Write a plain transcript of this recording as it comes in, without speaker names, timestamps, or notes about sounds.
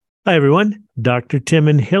Hi, everyone. Dr. Tim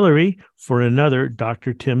and Hillary for another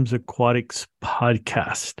Dr. Tim's Aquatics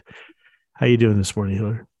podcast. How you doing this morning,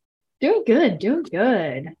 Hillary? Doing good, doing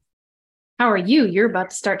good. How are you? You're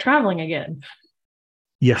about to start traveling again.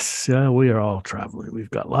 Yes, we are all traveling.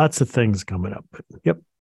 We've got lots of things coming up. But yep,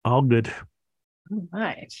 all good. All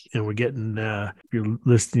right. And we're getting, if you're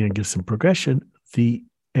listening and get some progression, the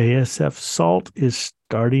ASF salt is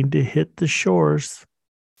starting to hit the shores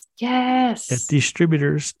at Yes.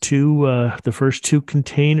 distributors. The first two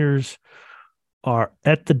containers are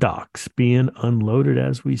at the docks being unloaded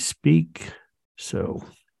as we speak. So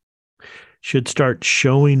should start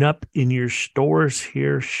showing up in your stores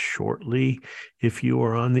here shortly if you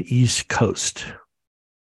are on the East Coast.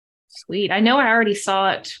 Sweet. I know I already saw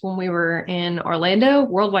it when we were in Orlando.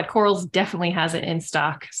 Worldwide Corals definitely has it in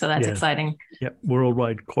stock. So that's exciting. Yep.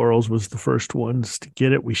 Worldwide Corals was the first ones to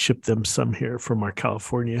get it. We shipped them some here from our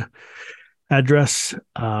California address.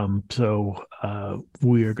 So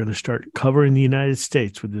we are going to start covering the United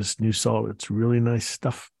States with this new salt. It's really nice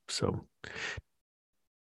stuff. So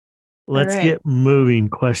let's get moving.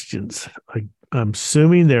 Questions. I'm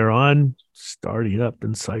assuming they're on starting up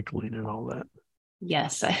and cycling and all that.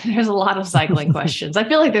 Yes, there's a lot of cycling questions. I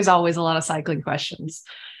feel like there's always a lot of cycling questions.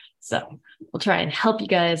 So we'll try and help you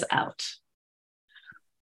guys out.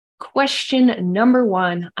 Question number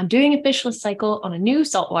 1. I'm doing a fishless cycle on a new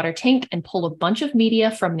saltwater tank and pulled a bunch of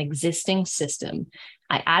media from an existing system.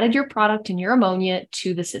 I added your product and your ammonia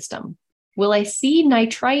to the system. Will I see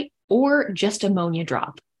nitrite or just ammonia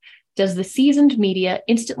drop? Does the seasoned media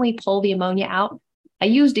instantly pull the ammonia out? I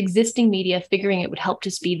used existing media, figuring it would help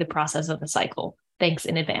to speed the process of the cycle. Thanks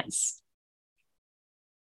in advance.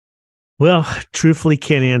 Well, truthfully,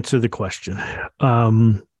 can't answer the question.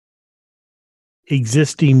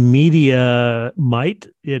 Existing media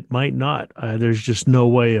it might not. There's just no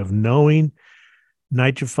way of knowing.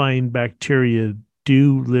 Nitrifying bacteria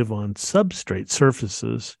do live on substrate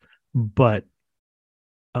surfaces, but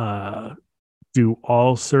do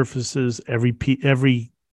all surfaces,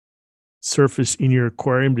 every surface in your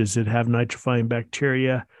aquarium, does it have nitrifying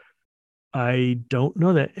bacteria? I don't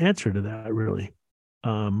know the answer to that, really.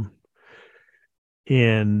 And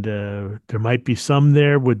there might be some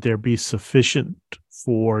there. Would there be sufficient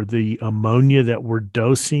for the ammonia that we're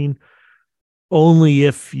dosing? Only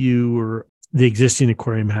if the existing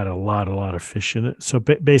aquarium had a lot of fish in it. So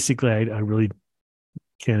basically, I really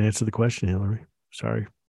can't answer the question, Hillary. Sorry.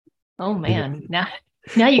 Oh man, now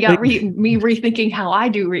you got me rethinking how I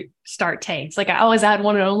do start tanks. Like I always add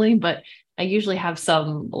one and only, but I usually have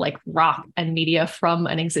some like rock and media from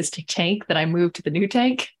an existing tank that I moved to the new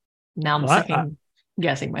tank. Now I'm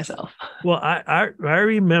guessing myself. Well, I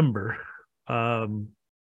remember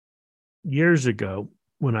years ago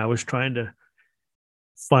when I was trying to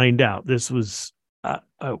find out. This was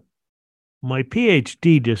my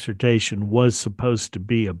PhD dissertation was supposed to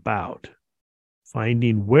be about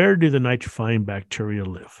finding where do the nitrifying bacteria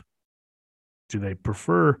live. Do they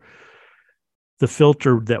prefer the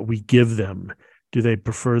filter that we give them? Do they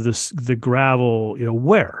prefer the gravel?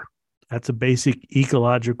 Where? That's a basic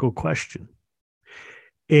ecological question.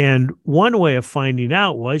 And one way of finding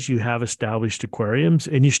out was you have established aquariums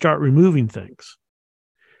and you start removing things.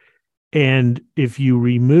 And if you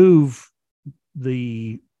remove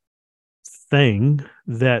the thing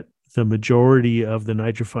that the majority of the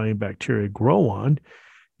nitrifying bacteria grow on,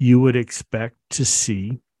 you would expect to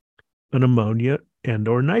see an ammonia and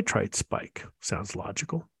or nitrite spike. Sounds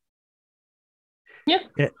logical. Yeah.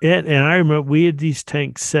 And I remember we had these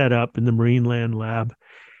tanks set up in the Marine Land Lab,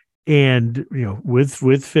 and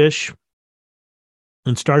with fish,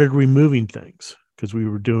 and started removing things because we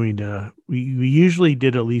were doing we usually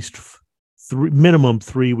did at least minimum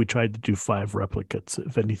 3. We tried to do 5 replicates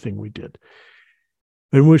if anything we did.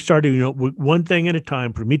 And we started, one thing at a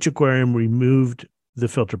time. From each aquarium, removed the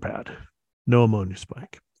filter pad, no ammonia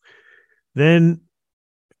spike. Then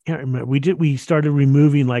I can't remember. We started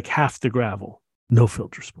removing like half the gravel, no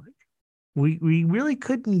filter spike. We really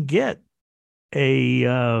couldn't get a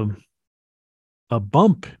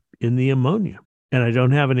bump in the ammonia, and I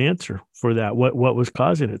don't have an answer for that. What was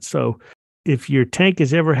causing it? So, if your tank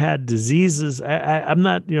has ever had diseases, I'm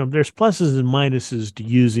not. There's pluses and minuses to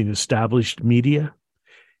using established media.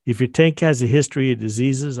 If your tank has a history of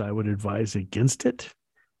diseases, I would advise against it.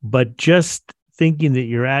 But just thinking that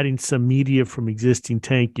you're adding some media from existing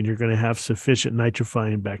tank and you're going to have sufficient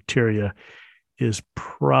nitrifying bacteria is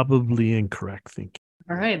probably incorrect thinking.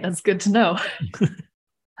 All right, that's good to know. I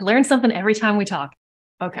learn something every time we talk.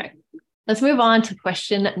 Okay, let's move on to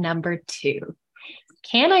question number 2.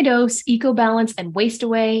 Can I dose EcoBalance and Waste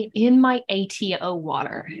Away in my ATO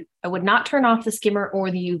water? I would not turn off the skimmer or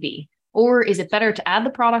the UV. Or is it better to add the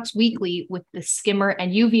products weekly with the skimmer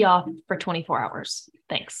and UV off for 24 hours?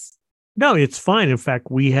 Thanks. No, it's fine. In fact,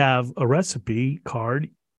 we have a recipe card.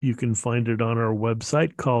 You can find it on our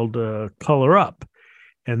website called Color Up.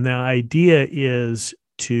 And the idea is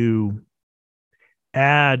to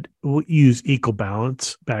use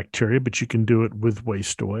EcoBalance bacteria, but you can do it with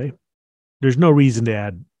Waste Away. There's no reason to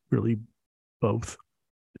add really both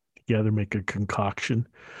together, make a concoction.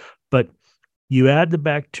 But you add the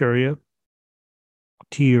bacteria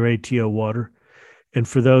to your ATO water. And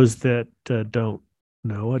for those that don't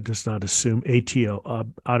know, I just not assume ATO,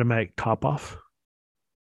 automatic top off.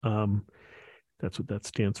 That's what that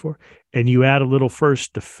stands for. And you add a little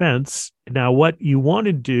First Defense. Now, what you want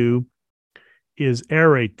to do is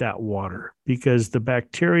aerate that water, because the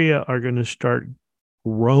bacteria are going to start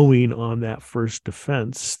growing on that First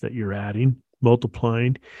Defense that you're adding,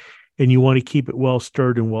 multiplying, and you want to keep it well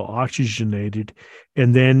stirred and well oxygenated.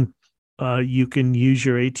 And then you can use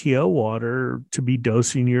your ATO water to be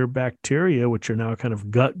dosing your bacteria, which are now kind of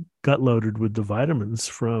gut loaded with the vitamins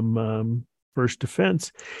from First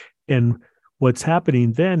Defense. And what's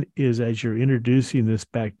happening then is, as you're introducing this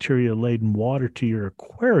bacteria-laden water to your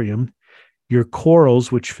aquarium, your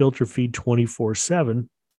corals, which filter feed 24/7,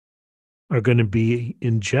 are going to be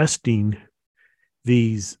ingesting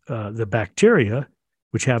these the bacteria,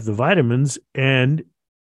 which have the vitamins, and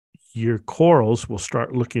your corals will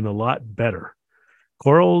start looking a lot better.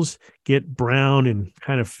 Corals get brown and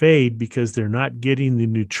kind of fade because they're not getting the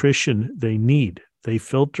nutrition they need. They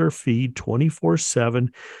filter feed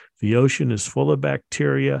 24/7. The ocean is full of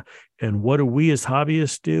bacteria. And what do we as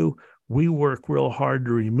hobbyists do? We work real hard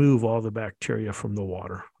to remove all the bacteria from the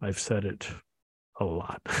water. I've said it a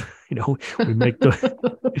lot.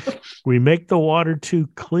 We make the water too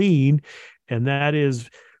clean, and that is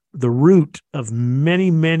the root of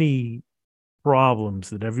many, many problems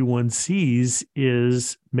that everyone sees,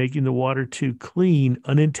 is making the water too clean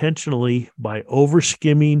unintentionally by over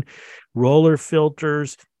skimming, roller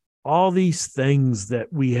filters. All these things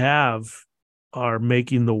that we have are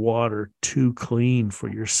making the water too clean for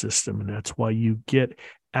your system. And that's why you get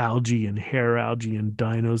algae and hair algae and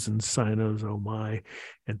dinos and cynos, oh my,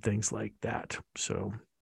 and things like that. So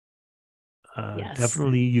yes.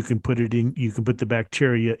 Definitely you can put the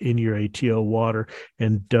bacteria in your ATO water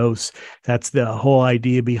and dose. That's the whole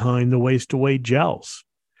idea behind the Waste Away gels.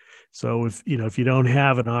 So if you don't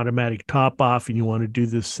have an automatic top off and you want to do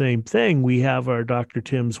the same thing, we have our Dr.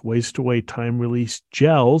 Tim's Waste Away time release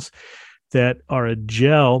gels that are a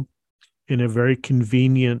gel in a very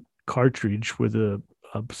convenient cartridge with a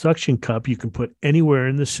suction cup you can put anywhere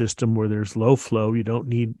in the system where there's low flow. You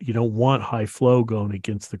don't want high flow going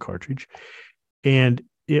against the cartridge. And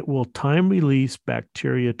it will time release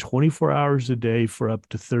bacteria 24 hours a day for up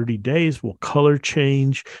to 30 days. Will color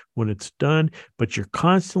change when it's done, but you're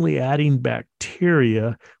constantly adding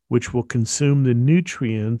bacteria, which will consume the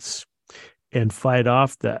nutrients and fight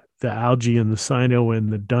off the algae and the cyno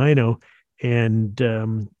and the dino. And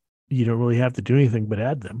you don't really have to do anything but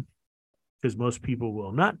add them, because most people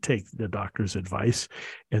will not take the doctor's advice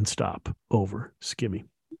and stop over skimming.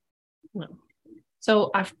 Well, so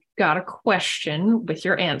I've got a question with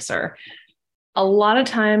your answer. A lot of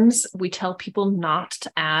times we tell people not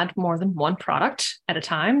to add more than one product at a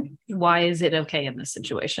time. Why is it okay in this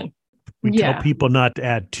situation? We tell people not to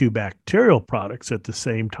add 2 bacterial products at the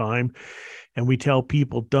same time. And we tell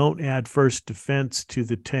people don't add First Defense to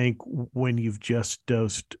the tank when you've just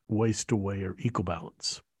dosed Waste Away or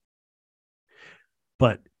EcoBalance.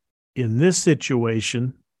 But in this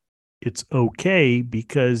situation, it's okay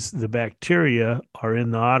because the bacteria are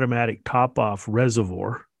in the automatic top-off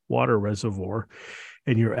reservoir, water reservoir,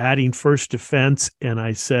 and you're adding First Defense, and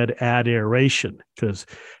I said add aeration, because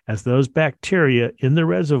as those bacteria in the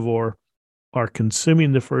reservoir are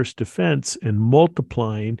consuming the First Defense and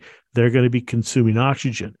multiplying, they're going to be consuming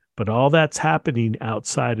oxygen. But all that's happening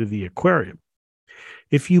outside of the aquarium.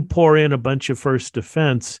 If you pour in a bunch of First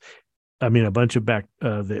Defense, a bunch of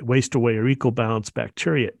the Waste Away or EcoBalance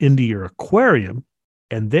bacteria into your aquarium,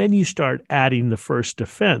 and then you start adding the First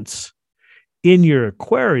Defense in your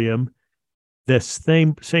aquarium, this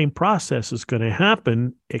same process is going to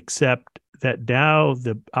happen, except that now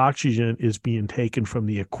the oxygen is being taken from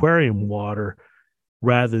the aquarium water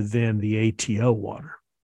rather than the ATO water.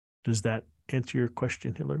 Does that answer your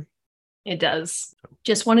question, Hillary? It does.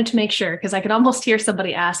 Just wanted to make sure, because I could almost hear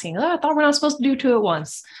somebody asking, I thought we're not supposed to do 2 at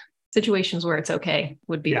once. Situations where it's okay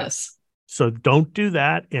would be this. So don't do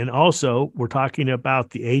that. And also, we're talking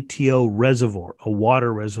about the ATO reservoir, a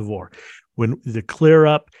water reservoir. When the clear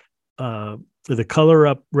up, the color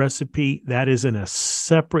up recipe, that is in a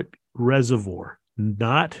separate reservoir,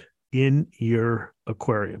 not in your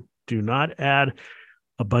aquarium. Do not add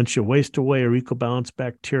a bunch of waste away or ecobalance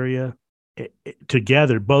bacteria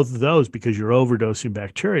together, both of those, because you're overdosing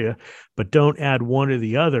bacteria, but don't add one or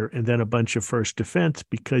the other and then a bunch of first defense,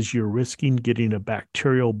 because you're risking getting a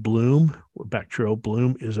bacterial bloom. Bacterial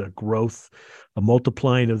bloom is a growth, a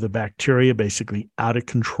multiplying of the bacteria, basically out of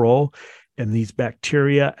control. And these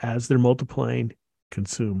bacteria, as they're multiplying,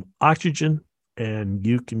 consume oxygen, and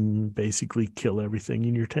you can basically kill everything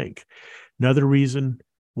in your tank. Another reason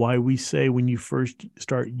why we say when you first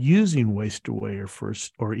start using waste away or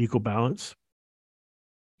ecobalance,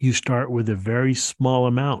 you start with a very small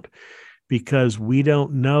amount, because we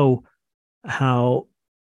don't know how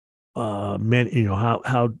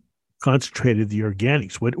how concentrated the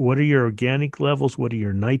organics. What are your organic levels? What are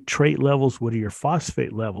your nitrate levels? What are your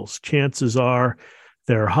phosphate levels? Chances are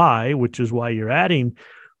they're high, which is why you're adding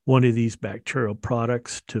one of these bacterial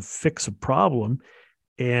products to fix a problem.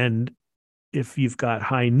 And if you've got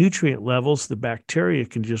high nutrient levels, the bacteria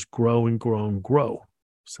can just grow and grow and grow.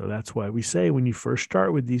 So that's why we say when you first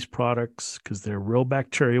start with these products, because they're real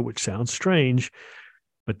bacteria, which sounds strange,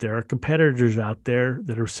 but there are competitors out there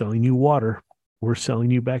that are selling you water. We're selling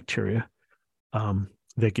you bacteria.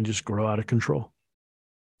 They can just grow out of control.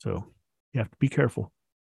 So you have to be careful.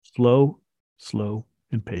 Slow,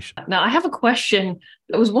 and patient. Now, I have a question.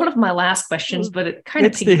 It was one of my last questions, but it kind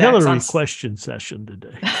of it's the Hillary question session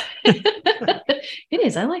today. It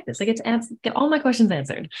is. I like this. I get to get all my questions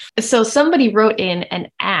answered. So somebody wrote in and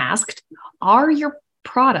asked, are your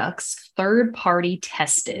products third-party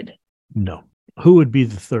tested? No. Who would be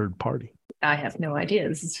the third party? I have no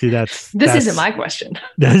idea. See, this isn't my question.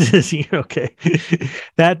 That is okay.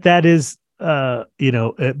 that is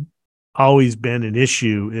always been an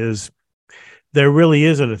issue. Is there really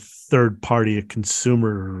isn't a third party, a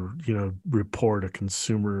consumer, report, a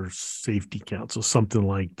consumer safety council, something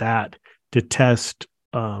like that, to test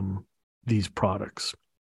these products.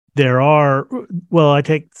 There are, I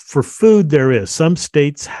take for food, there is. Some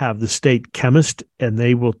states have the state chemist, and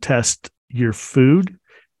they will test your food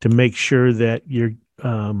to make sure that you're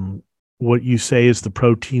what you say is the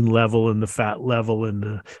protein level and the fat level and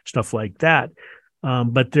the stuff like that.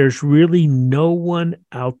 But there's really no one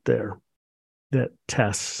out there that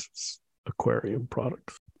tests aquarium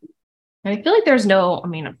products. And I feel like there's no,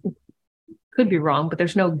 could be wrong, but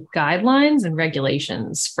there's no guidelines and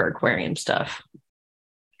regulations for aquarium stuff.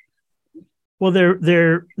 Well,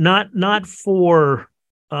 they're not for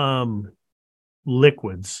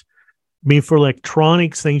liquids. For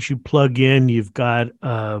electronics, things you plug in, you've got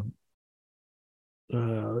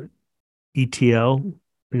ETL,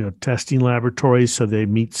 testing laboratories, so they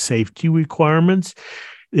meet safety requirements.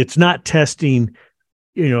 It's not testing,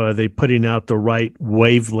 are they putting out the right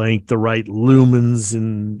wavelength, the right lumens,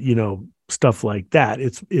 and stuff like that.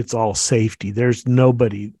 It's all safety. There's no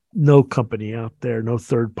company out there, no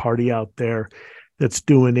third party out there that's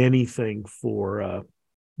doing anything for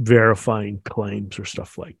verifying claims or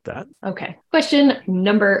stuff like that. Okay. Question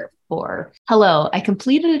number 4. Hello, I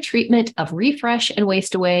completed a treatment of Refresh and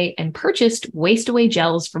Waste Away and purchased Waste Away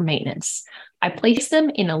gels for maintenance. I placed them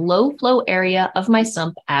in a low flow area of my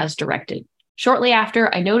sump as directed. Shortly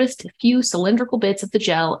after, I noticed a few cylindrical bits of the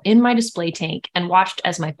gel in my display tank and watched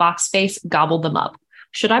as my box face gobbled them up.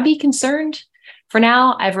 Should I be concerned? For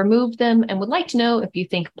now, I've removed them and would like to know if you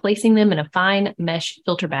think placing them in a fine mesh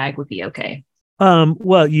filter bag would be okay.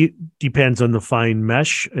 Depends on the fine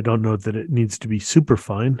mesh. I don't know that it needs to be super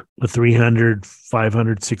fine. A 300,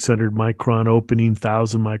 500, 600 micron opening,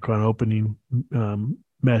 1,000 micron opening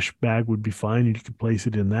mesh bag would be fine. You can place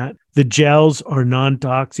it in that. The gels are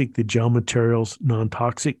non-toxic. The gel material's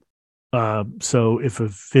non-toxic. So if a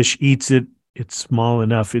fish eats it, it's small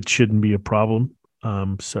enough, it shouldn't be a problem.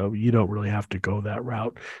 So you don't really have to go that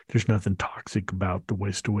route. There's nothing toxic about the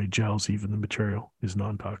Waste Away gels. Even the material is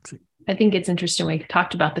non-toxic. I think it's interesting. We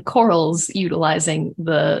talked about the corals utilizing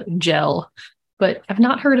the gel, but I've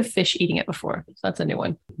not heard of fish eating it before. So that's a new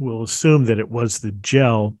one. We'll assume that it was the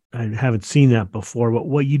gel. I haven't seen that before, but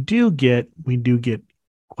what we do get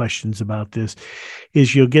questions about this,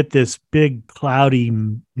 is you'll get this big cloudy,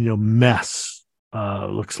 mess.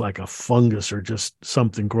 Looks like a fungus or just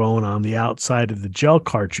something growing on the outside of the gel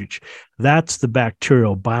cartridge. That's the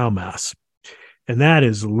bacterial biomass. And that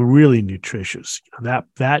is really nutritious.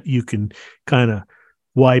 That you can kind of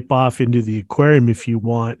wipe off into the aquarium if you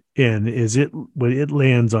want. And when it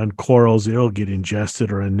lands on corals, it'll get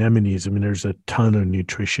ingested, or anemones. There's a ton of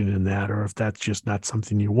nutrition in that. Or if that's just not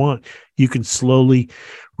something you want, you can slowly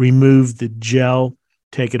remove the gel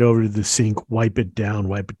take it over to the sink, wipe it down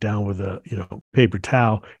with a paper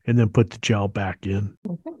towel, and then put the gel back in.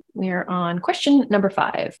 Okay. We're on question number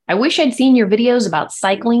 5. I wish I'd seen your videos about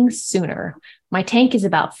cycling sooner. My tank is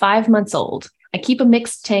about 5 months old. I keep a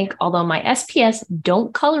mixed tank, although my SPS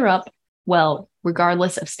don't color up well,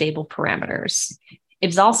 regardless of stable parameters.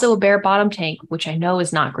 It's also a bare bottom tank, which I know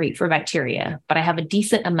is not great for bacteria, but I have a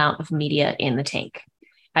decent amount of media in the tank.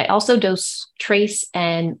 I also dose trace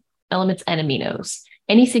and elements and aminos.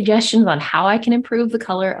 Any suggestions on how I can improve the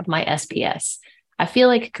color of my SPS? I feel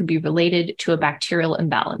like it could be related to a bacterial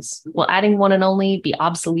imbalance. Will adding one and only be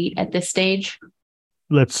obsolete at this stage?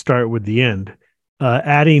 Let's start with the end.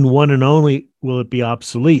 Adding one and only, will it be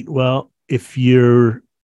obsolete? Well, if you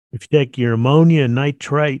take your ammonia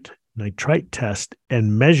nitrite test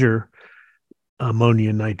and measure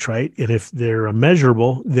ammonia nitrite, and if they're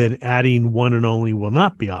immeasurable, then adding one and only will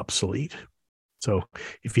not be obsolete. So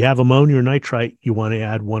if you have ammonia or nitrite, you want to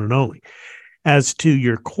add one and only. As to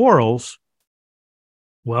your corals,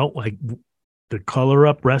 well, like the color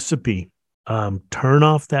up recipe, turn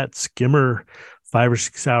off that skimmer 5 or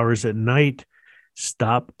 6 hours at night,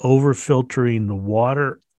 stop over filtering the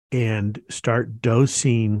water, and start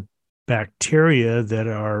dosing bacteria that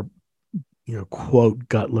are, quote,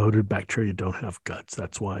 gut loaded. Bacteria don't have guts.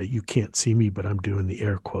 That's why you can't see me, but I'm doing the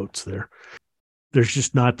air quotes there. There's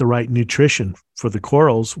just not the right nutrition for the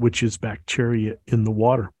corals, which is bacteria in the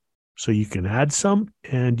water. So you can add some,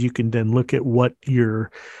 and you can then look at what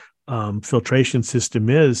your filtration system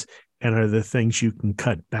is, and are the things you can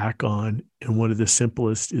cut back on. And one of the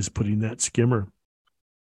simplest is putting that skimmer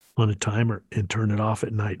on a timer and turn it off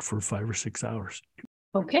at night for 5 or 6 hours.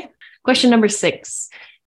 Okay. Question number 6.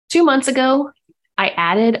 2 months ago, I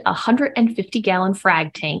added a 150-gallon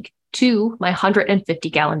frag tank to my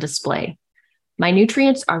 150-gallon display. My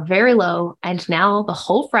nutrients are very low, and now the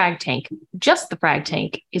whole frag tank, just the frag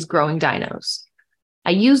tank, is growing dinos. I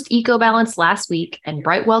used EcoBalance last week and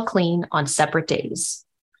Brightwell Clean on separate days.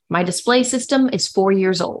 My display system is 4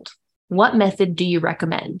 years old. What method do you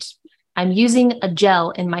recommend? I'm using a gel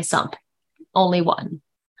in my sump, only one.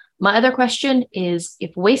 My other question is,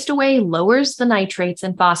 if Waste Away lowers the nitrates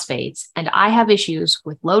and phosphates, and I have issues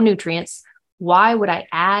with low nutrients, why would I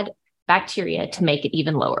add bacteria to make it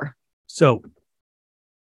even lower? So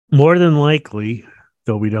more than likely,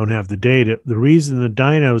 though we don't have the data, the reason the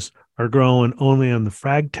dinos are growing only on the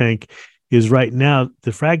frag tank is right now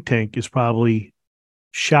the frag tank is probably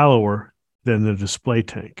shallower than the display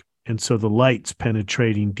tank. And so the light's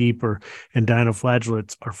penetrating deeper, and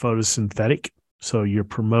dinoflagellates are photosynthetic. So you're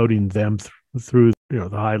promoting them through the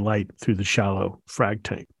high light through the shallow frag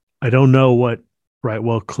tank. I don't know what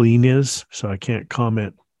Brightwell Clean is, so I can't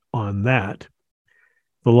comment on that.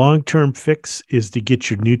 The long-term fix is to get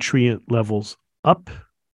your nutrient levels up.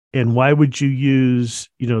 And why would you use,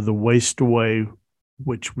 the Waste Away,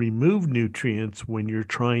 which remove nutrients when you're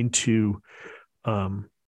trying to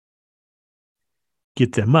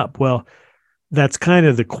get them up? Well, that's kind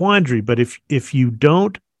of the quandary. But if you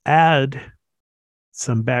don't add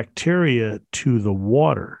some bacteria to the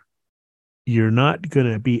water, you're not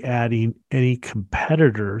going to be adding any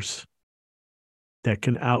competitors that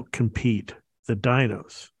can outcompete the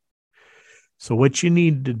dinos. So what you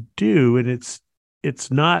need to do, and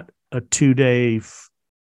it's not a 2-day,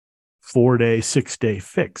 4-day, 6-day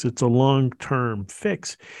fix, it's a long-term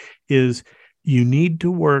fix, is you need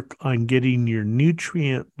to work on getting your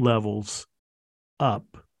nutrient levels up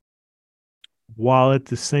while at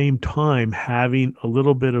the same time having a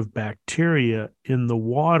little bit of bacteria in the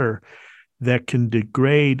water that can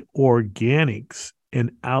degrade organics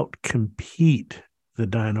and outcompete the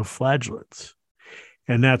dinoflagellates.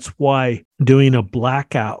 And that's why doing a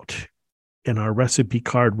blackout in our recipe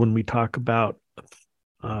card, when we talk about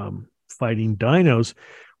fighting dinos,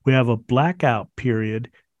 we have a blackout period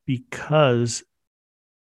because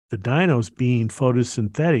the dinos being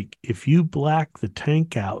photosynthetic, if you black the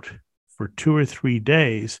tank out for 2 or 3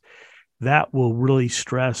 days, that will really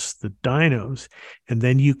stress the dinos. And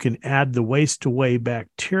then you can add the Waste Away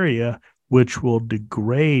bacteria, which will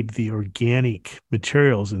degrade the organic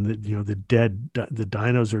materials. And the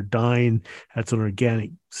dinos are dying. That's an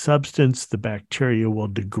organic substance. The bacteria will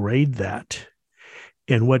degrade that.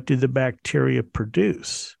 And what do the bacteria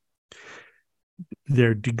produce?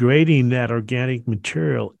 They're degrading that organic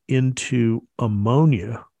material into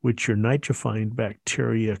ammonia, which your nitrifying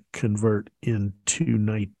bacteria convert into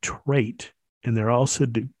nitrate. And they're also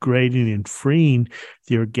degrading and freeing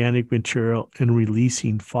the organic material and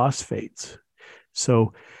releasing phosphates.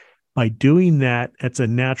 So by doing that, that's a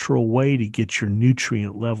natural way to get your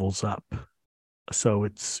nutrient levels up. So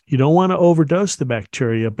you don't want to overdose the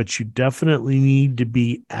bacteria, but you definitely need to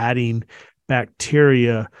be adding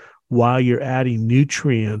bacteria while you're adding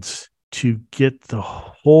nutrients to get the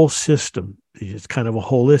whole system. It's kind of a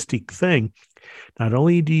holistic thing. Not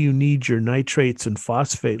only do you need your nitrates and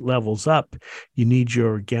phosphate levels up, you need your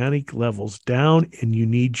organic levels down, and you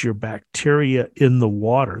need your bacteria in the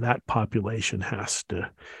water. That population has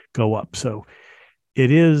to go up. So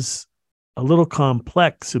it is a little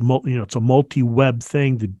complex. It's a multi-web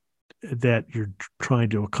thing that you're trying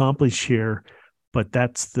to accomplish here, but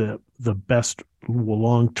that's the best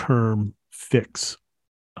long-term fix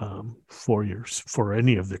for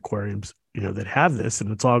any of the aquariums that have this, and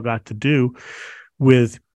it's all got to do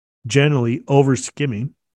with generally over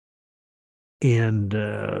skimming and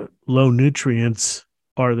low nutrients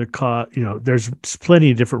are there's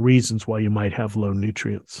plenty of different reasons why you might have low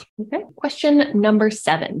nutrients. Okay. Question number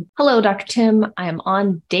 7. Hello, Dr. Tim. I am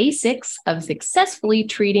on day 6 of successfully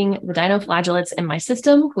treating the dinoflagellates in my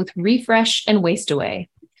system with Refresh and Waste Away.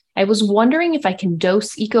 I was wondering if I can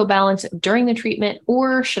dose EcoBalance during the treatment,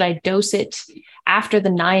 or should I dose it after the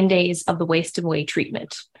 9 days of the Waste Away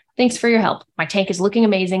treatment? Thanks for your help. My tank is looking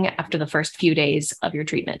amazing after the first few days of your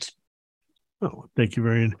treatment. Oh, thank you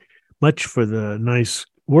very much for the nice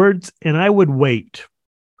words. And I would wait.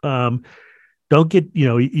 Don't get,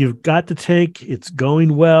 you've got the tank, it's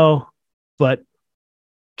going well, but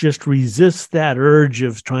just resist that urge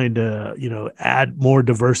of trying to, add more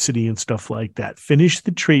diversity and stuff like that. Finish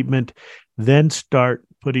the treatment, then start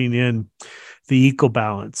putting in the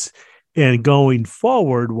EcoBalance. And going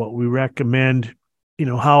forward, what we recommend,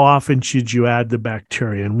 how often should you add the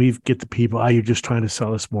bacteria? And we get the people, you're just trying to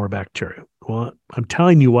sell us more bacteria. Well, I'm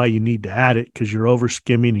telling you why you need to add it, because you're over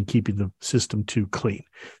skimming and keeping the system too clean.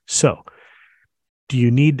 So do you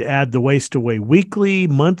need to add the Waste Away weekly,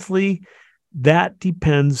 monthly? That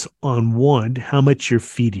depends on one, how much you're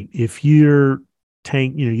feeding. If your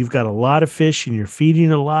tank, you've got a lot of fish and you're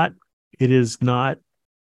feeding a lot, it is not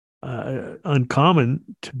uncommon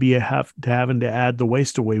to be having to add the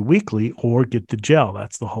Waste Away weekly or get the gel.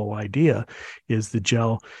 That's the whole idea, is the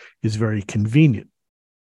gel is very convenient.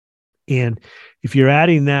 And if you're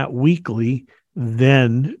adding that weekly,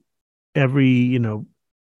 then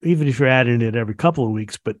even if you're adding it every couple of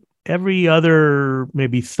weeks, but every other,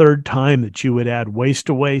 maybe third time that you would add Waste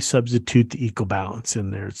Away, substitute the EcoBalance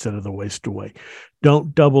in there instead of the Waste Away.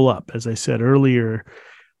 Don't double up. As I said earlier,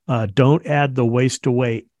 don't add the Waste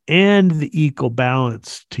Away and the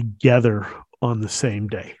EcoBalance together on the same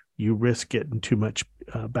day. You risk getting too much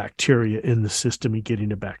bacteria in the system and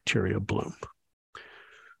getting a bacteria bloom.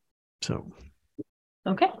 So,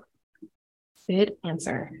 okay. Good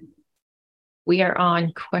answer. We are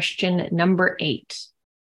on question number 8.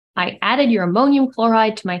 I added your ammonium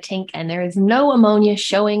chloride to my tank, and there is no ammonia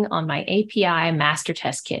showing on my API master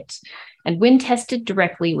test kit. And when tested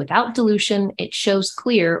directly without dilution, it shows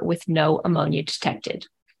clear with no ammonia detected.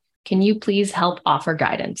 Can you please help offer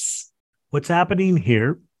guidance? What's happening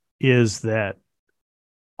here is that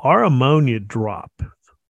our ammonia drop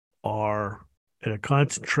are at a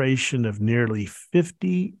concentration of nearly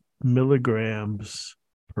 50 milligrams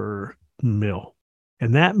per mil.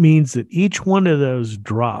 And that means that each one of those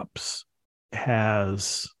drops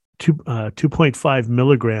has 2.5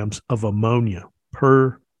 milligrams of ammonia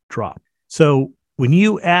per drop. So when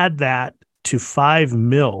you add that to 5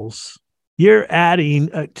 mils, you're adding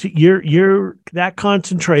that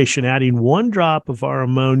concentration, adding 1 drop of our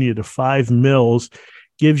ammonia to 5 mils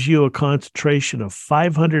gives you a concentration of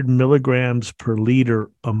 500 milligrams per liter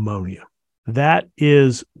ammonia. That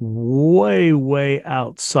is way, way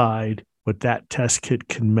outside what that test kit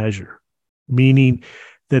can measure, meaning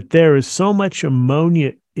that there is so much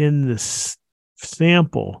ammonia in the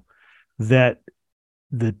sample that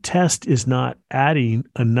the test is not adding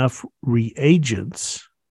enough reagents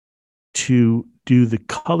to do the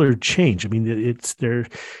color change. I mean, it's there.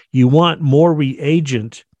 You want more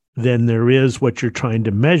reagent than there is what you're trying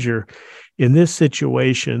to measure. In this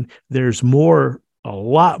situation, there's a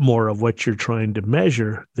lot more of what you're trying to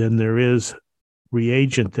measure than there is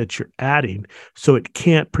reagent that you're adding. So it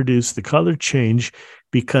can't produce the color change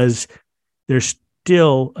because there's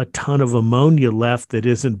still a ton of ammonia left that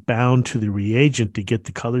isn't bound to the reagent to get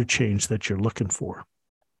the color change that you're looking for.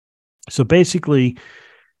 So basically,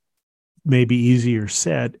 maybe easier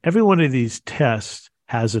said, every one of these tests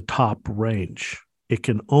has a top range. It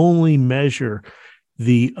can only measure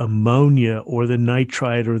the ammonia or the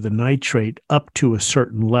nitrite or the nitrate up to a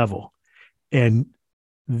certain level. And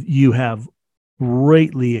you have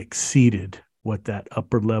greatly exceeded what that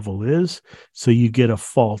upper level is. So you get a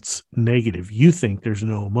false negative. You think there's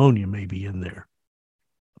no ammonia maybe in there.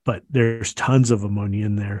 but there's tons of ammonia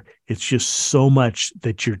in there. It's just so much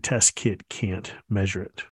that your test kit can't measure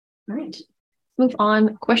it. All right. Move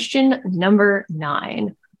on. Question number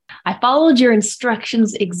 9. I followed your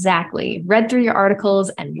instructions exactly, read through your articles,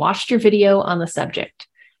 and watched your video on the subject.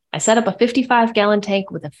 I set up a 55-gallon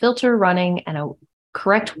tank with a filter running and a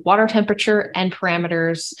correct water temperature and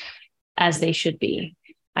parameters as they should be.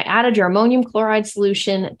 I added your ammonium chloride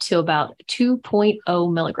solution to about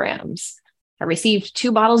 2.0 milligrams. I received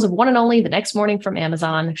 2 bottles of One and Only the next morning from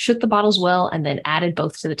Amazon, shook the bottles well, and then added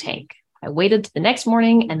both to the tank. I waited to the next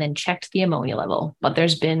morning and then checked the ammonia level, but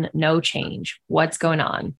there's been no change. What's going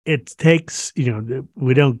on? It takes,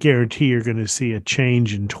 we don't guarantee you're going to see a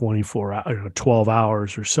change in 24 hours, 12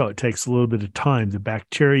 hours or so. It takes a little bit of time. The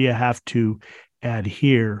bacteria have to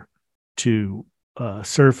adhere to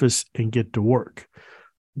surface and get to work.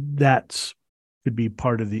 That's could be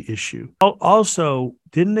part of the issue. Also,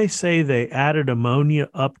 didn't they say they added ammonia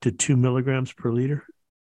up to 2 milligrams per liter?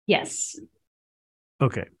 Yes.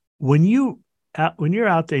 Okay. When you're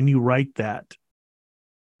out there and you write that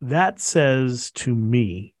says to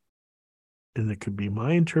me, and it could be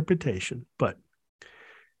my interpretation, but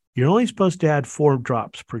you're only supposed to add 4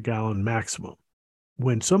 drops per gallon maximum.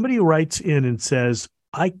 When somebody writes in and says,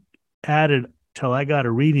 I added till I got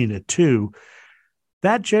a reading at 2,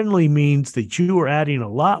 that generally means that you are adding a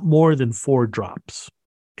lot more than 4 drops.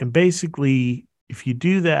 And basically, if you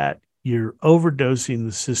do that, you're overdosing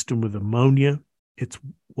the system with ammonia. It's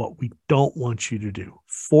what we don't want you to do.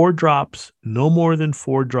 4 drops, no more than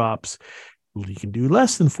 4 drops. You can do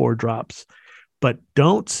less than 4 drops, but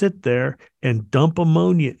don't sit there and dump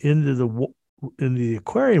ammonia into the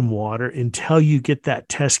aquarium water until you get that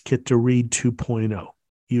test kit to read 2.0.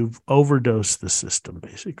 You've overdosed the system,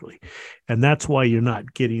 basically. And that's why you're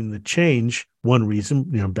not getting the change. One reason,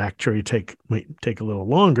 bacteria might take a little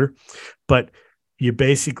longer, but you've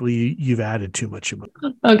added too much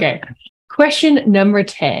ammonia. Okay. Question number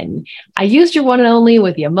 10. I used your One and Only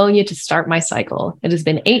with the ammonia to start my cycle. It has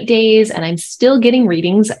been 8 days and I'm still getting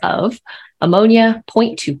readings of ammonia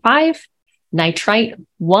 0.25, nitrite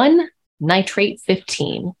 1, nitrate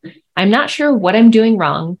 15. I'm not sure what I'm doing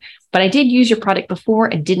wrong, but I did use your product before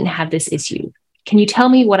and didn't have this issue. Can you tell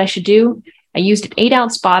me what I should do? I used an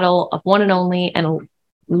 8-ounce bottle of One and Only and a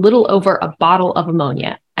little over a bottle of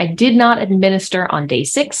ammonia. I did not administer on day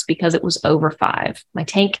 6 because it was over 5. My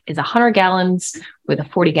tank is 100 gallons with a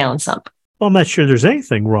 40-gallon sump. Well, I'm not sure there's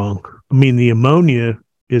anything wrong. I mean, the ammonia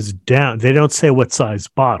is down. They don't say what size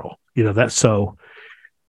bottle, so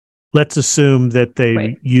let's assume that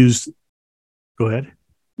they used, go ahead.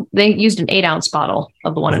 They used an 8-ounce bottle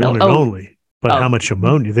of the One and Only. But how much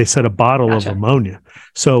ammonia? They said a bottle of ammonia.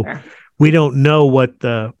 So we don't know what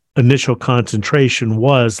the initial concentration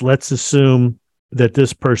was. Let's assume that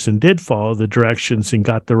this person did follow the directions and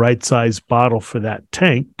got the right size bottle for that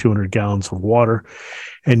tank, 200 gallons of water.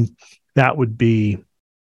 And that would be,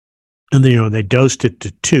 and they dosed it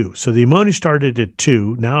to 2. So the ammonia started at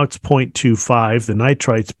 2. Now it's 0.25. The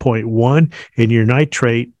nitrite's 0.1. And your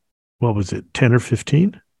nitrate, what was it, 10 or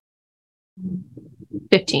 15?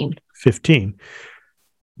 15.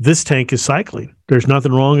 This tank is cycling. There's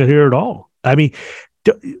nothing wrong here at all. I mean,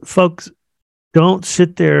 folks, don't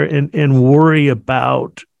sit there and worry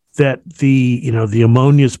about that the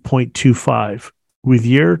ammonia is 0.25. With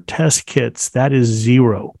your test kits, that is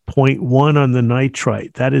 0. 0.1 on the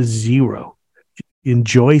nitrite, that is 0.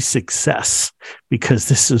 Enjoy success because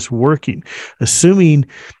this is working. Assuming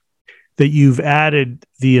that you've added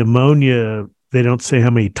the ammonia, they don't say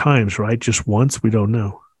how many times, right? Just once? We don't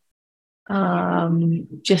know.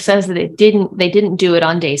 Just says that they didn't do it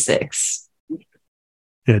on day 6.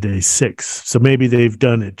 Yeah, day 6. So maybe they've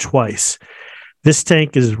done it twice. This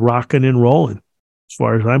tank is rocking and rolling as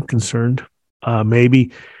far as I'm concerned.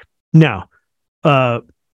 Maybe now,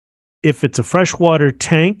 if it's a freshwater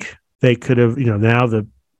tank, they could have, now the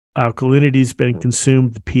alkalinity's been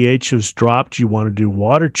consumed, the pH has dropped. You want to do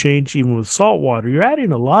water change, even with salt water. You're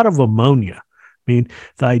adding a lot of ammonia. I mean,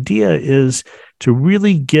 the idea is to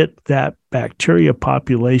really get that bacteria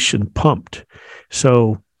population pumped.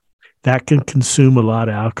 So that can consume a lot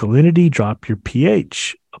of alkalinity, drop your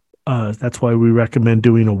pH. That's why we recommend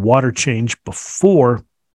doing a water change before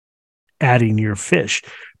adding your fish.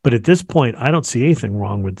 But at this point, I don't see anything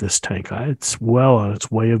wrong with this tank. It's well on its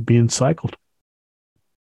way of being cycled.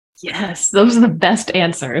 Yes, those are the best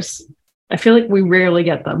answers. I feel like we rarely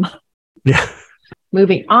get them. Yeah.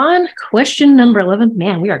 Moving on, question number 11.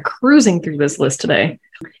 Man, we are cruising through this list today.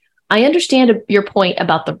 I understand your point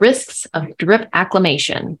about the risks of drip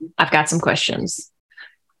acclimation. I've got some questions.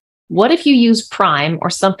 What if you use Prime or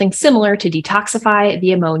something similar to detoxify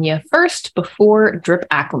the ammonia first before drip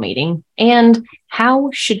acclimating? And how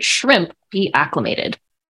should shrimp be acclimated?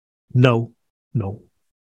 No.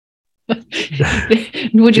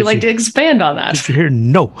 Would you like to expand on that? Did you hear?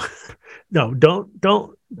 No.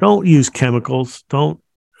 Don't use chemicals. Prime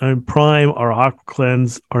or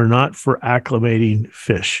AquaCleanse are not for acclimating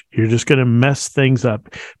fish. You're just going to mess things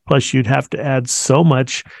up. Plus, you'd have to add so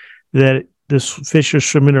much that this fish are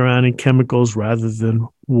swimming around in chemicals rather than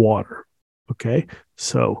water. Okay,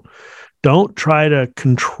 so don't try to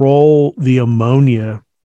control the ammonia,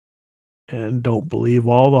 and don't believe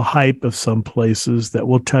all the hype of some places that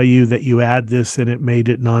will tell you that you add this and it made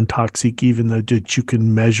it non-toxic, even though that you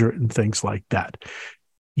can measure it and things like that.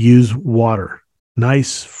 Use water.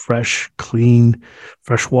 Nice, fresh, clean,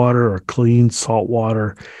 fresh water or clean salt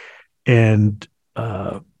water, and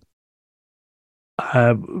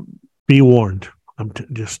be warned.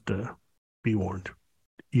 Be warned.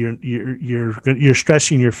 You're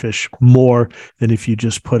stressing your fish more than if you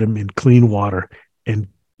just put them in clean water and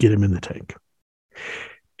get them in the tank.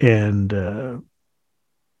 And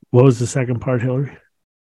what was the second part, Hillary?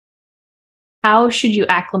 How should you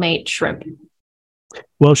acclimate shrimp?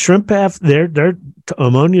 Well, shrimp have their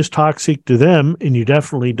ammonia is toxic to them, and you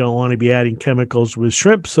definitely don't want to be adding chemicals with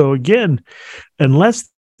shrimp. So again, unless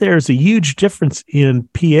there's a huge difference in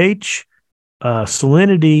pH,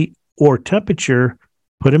 salinity, or temperature,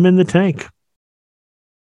 put them in the tank.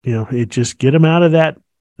 It just get them out of that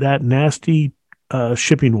nasty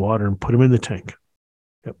shipping water and put them in the tank.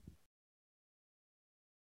 Yep.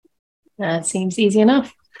 That seems easy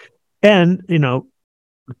enough. And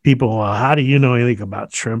people, well, how do you know anything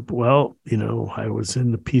about shrimp? Well, I was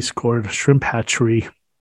in the Peace Corps shrimp hatchery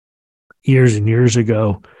years and years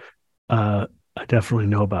ago. I definitely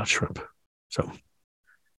know about shrimp. So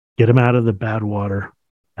get them out of the bad water,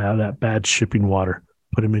 out of that bad shipping water,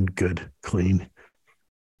 put them in good, clean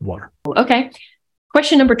water. Okay.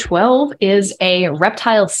 Question number 12 is a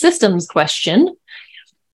reptile systems question.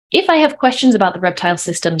 If I have questions about the reptile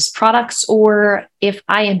systems products, or if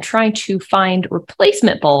I am trying to find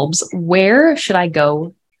replacement bulbs, where should I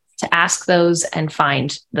go to ask those and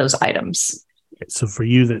find those items? So for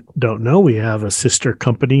you that don't know, we have a sister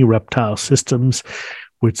company, Reptile Systems,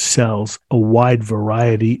 which sells a wide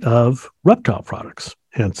variety of reptile products,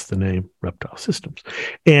 hence the name Reptile Systems.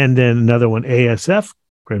 And then another one, ASF,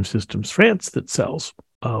 Graham Systems France, that sells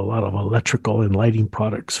a lot of electrical and lighting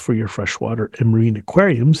products for your freshwater and marine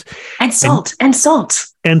aquariums. And salt. We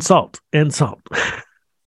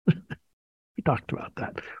talked about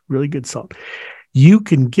that. Really good salt. You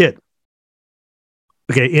can get,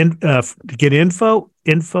 get info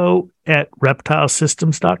at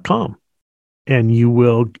reptilesystems.com, and you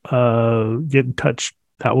will get in touch.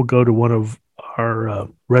 That will go to one of our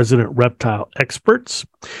resident reptile experts,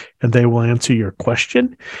 and they will answer your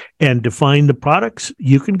question. And to find the products,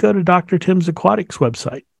 you can go to Dr. Tim's Aquatics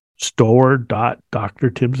website,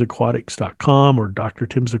 store.drtimsaquatics.com or Dr.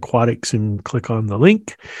 Tim's Aquatics, and click on the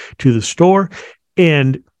link to the store.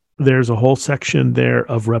 And there's a whole section there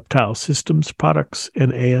of reptile systems products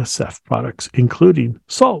and ASF products, including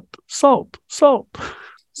salt.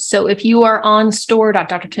 So if you are on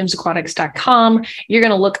store.drtimsaquatics.com, you're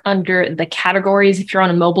going to look under the categories. If you're on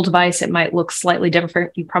a mobile device, it might look slightly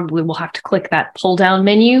different. You probably will have to click that pull down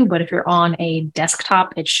menu. But if you're on a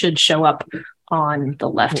desktop, it should show up on the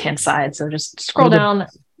left-hand side. So just scroll down.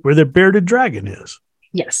 Where the bearded dragon is.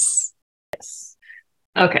 Yes.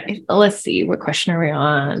 Okay, let's see. What question are we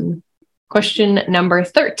on? Question number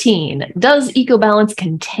 13. Does EcoBalance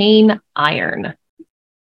contain iron?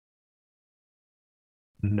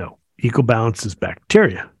 No. EcoBalance is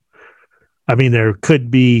bacteria. I mean, there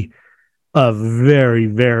could be a very,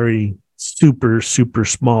 very super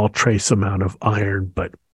small trace amount of iron,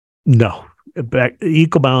 but no.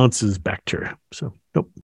 EcoBalance is bacteria. So,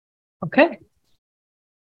 nope. Okay.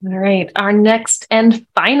 All right. Our next and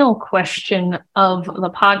final question of the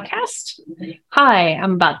podcast. Hi,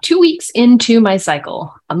 I'm about 2 weeks into my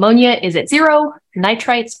cycle. Ammonia is at 0.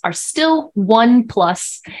 Nitrites are still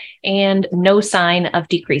 1+, and no sign of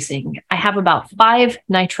decreasing. I have about 5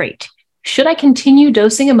 nitrate. Should I continue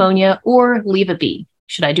dosing ammonia or leave it be?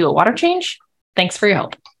 Should I do a water change? Thanks for your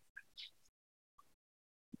help.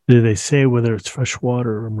 Do they say whether it's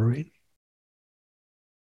freshwater or marine?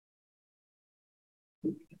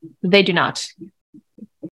 They do not.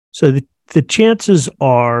 So the chances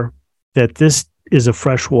are that this is a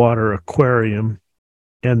freshwater aquarium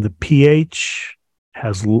and the pH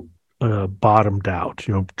has bottomed out,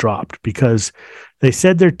 dropped, because they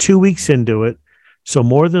said they're 2 weeks into it. So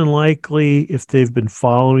more than likely, if they've been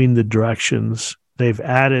following the directions, they've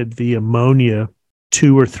added the ammonia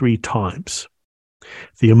 2 or 3 times.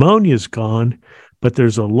 The ammonia is gone, but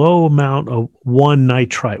there's a low amount of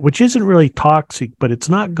 1-nitrite, which isn't really toxic, but it's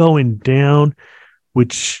not going down,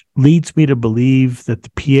 which leads me to believe that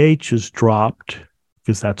the pH is dropped,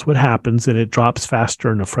 because that's what happens, and it drops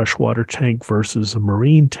faster in a freshwater tank versus a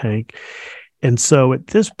marine tank. And so at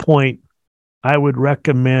this point, I would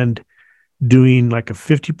recommend doing like a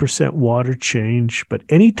 50% water change. But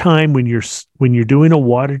anytime when you're doing a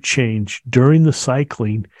water change during the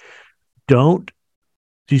cycling, don't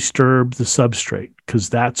disturb the substrate, because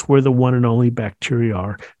that's where the one and only bacteria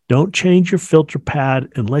are. Don't change your filter pad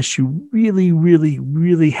unless you really, really,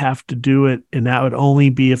 really have to do it. And that would only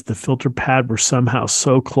be if the filter pad were somehow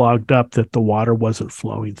so clogged up that the water wasn't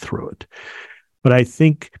flowing through it. But I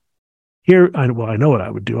think here, I know what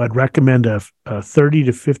I would do. I'd recommend a 30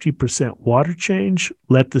 to 50% water change,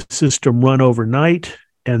 let the system run overnight,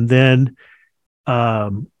 and then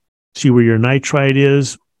see where your nitrite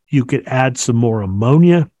is. You could add some more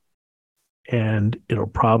ammonia, and it'll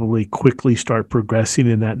probably quickly start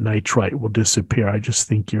progressing, and that nitrite will disappear. I just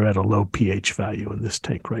think you're at a low pH value in this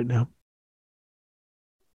tank right now.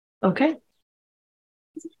 Okay.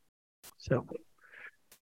 So,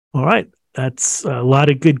 all right. That's a lot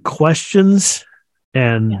of good questions,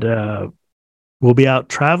 and we'll be out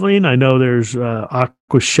traveling. I know there's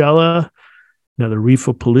Aquashella, another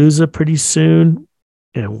Reefapalooza pretty soon,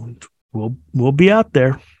 and we'll be out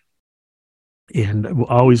there. And we'll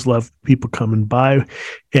always love people coming by.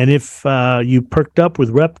 And if you perked up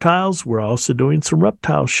with reptiles, we're also doing some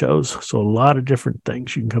reptile shows. So a lot of different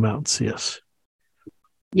things. You can come out and see us.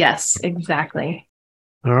 Yes, exactly.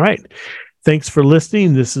 All right. Thanks for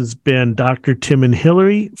listening. This has been Dr. Tim and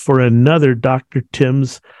Hillary for another Dr.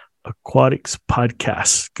 Tim's Aquatics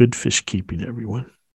podcast. Good fish keeping, everyone.